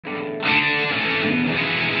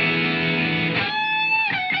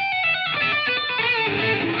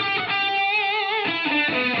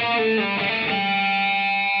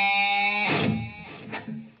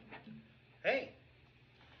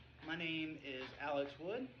is Alex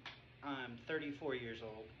Wood. I'm 34 years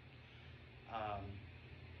old.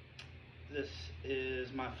 This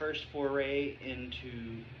is my first foray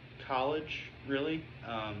into college, really.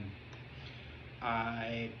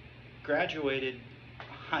 I graduated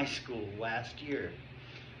high school last year.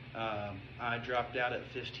 I dropped out at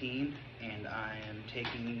 15, and I am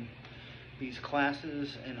taking these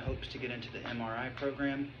classes in hopes to get into the MRI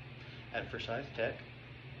program at Forsyth Tech.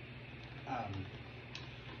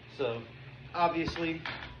 So obviously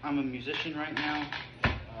I'm a musician right now,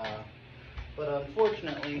 but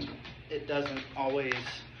unfortunately it doesn't always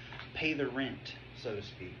pay the rent, so to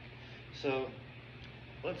speak. So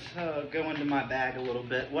let's go into my bag a little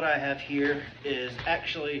bit. What I have here is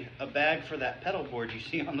actually a bag for that pedal board you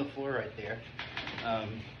see on the floor right there.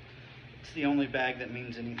 It's the only bag that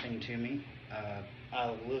means anything to me.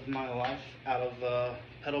 I live my life out of a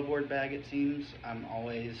pedal board bag, it seems. I'm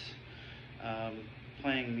always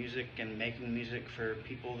playing music and making music for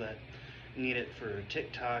people that need it for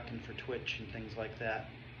TikTok and for Twitch and things like that.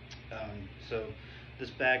 So this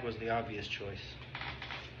bag was the obvious choice.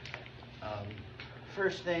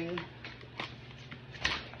 First thing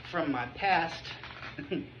from my past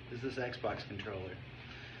is this Xbox controller.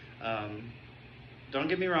 Don't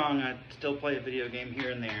get me wrong, I still play a video game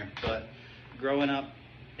here and there, but growing up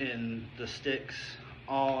in the sticks,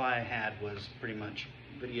 all I had was pretty much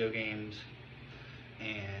video games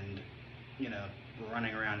and, you know,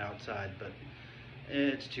 running around outside, but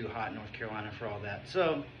it's too hot in North Carolina for all that.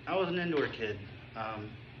 So I was an indoor kid.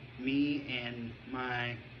 Me and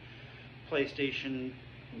my PlayStation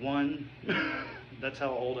 1, that's how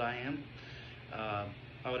old I am.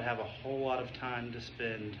 I would have a whole lot of time to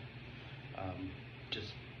spend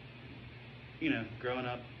just, you know, growing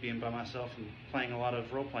up, being by myself and playing a lot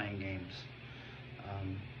of role-playing games.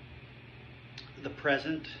 The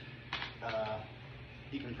present,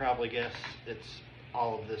 you can probably guess it's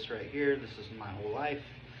all of this right here. This is my whole life.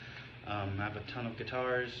 I have a ton of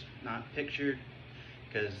guitars, not pictured,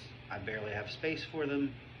 because I barely have space for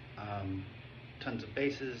them. Tons of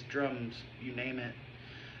basses, drums, you name it.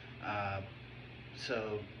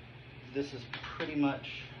 So this has pretty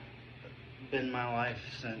much been my life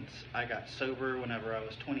since I got sober whenever I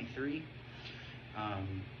was 23.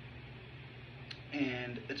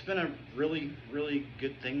 And it's been a really, really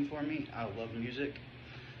good thing for me. I love music.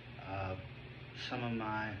 Some of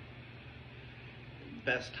my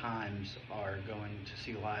best times are going to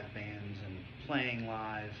see live bands and playing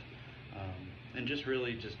live, and just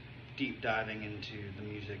really just deep diving into the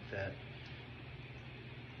music that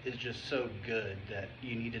is just so good that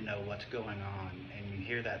you need to know what's going on, and you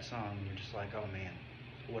hear that song and you're just like, oh man,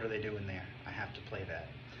 what are they doing there? I have to play that.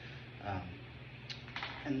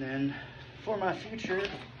 And then for my future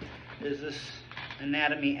is this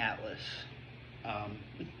Anatomy Atlas.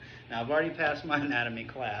 Now I've already passed my anatomy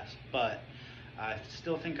class, but I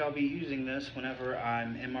still think I'll be using this whenever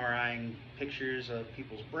I'm MRIing pictures of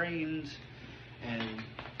people's brains and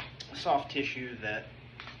soft tissue that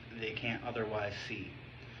they can't otherwise see.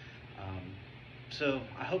 So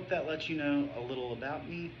I hope that lets you know a little about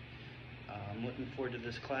me. I'm looking forward to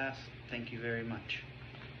this class. Thank you very much.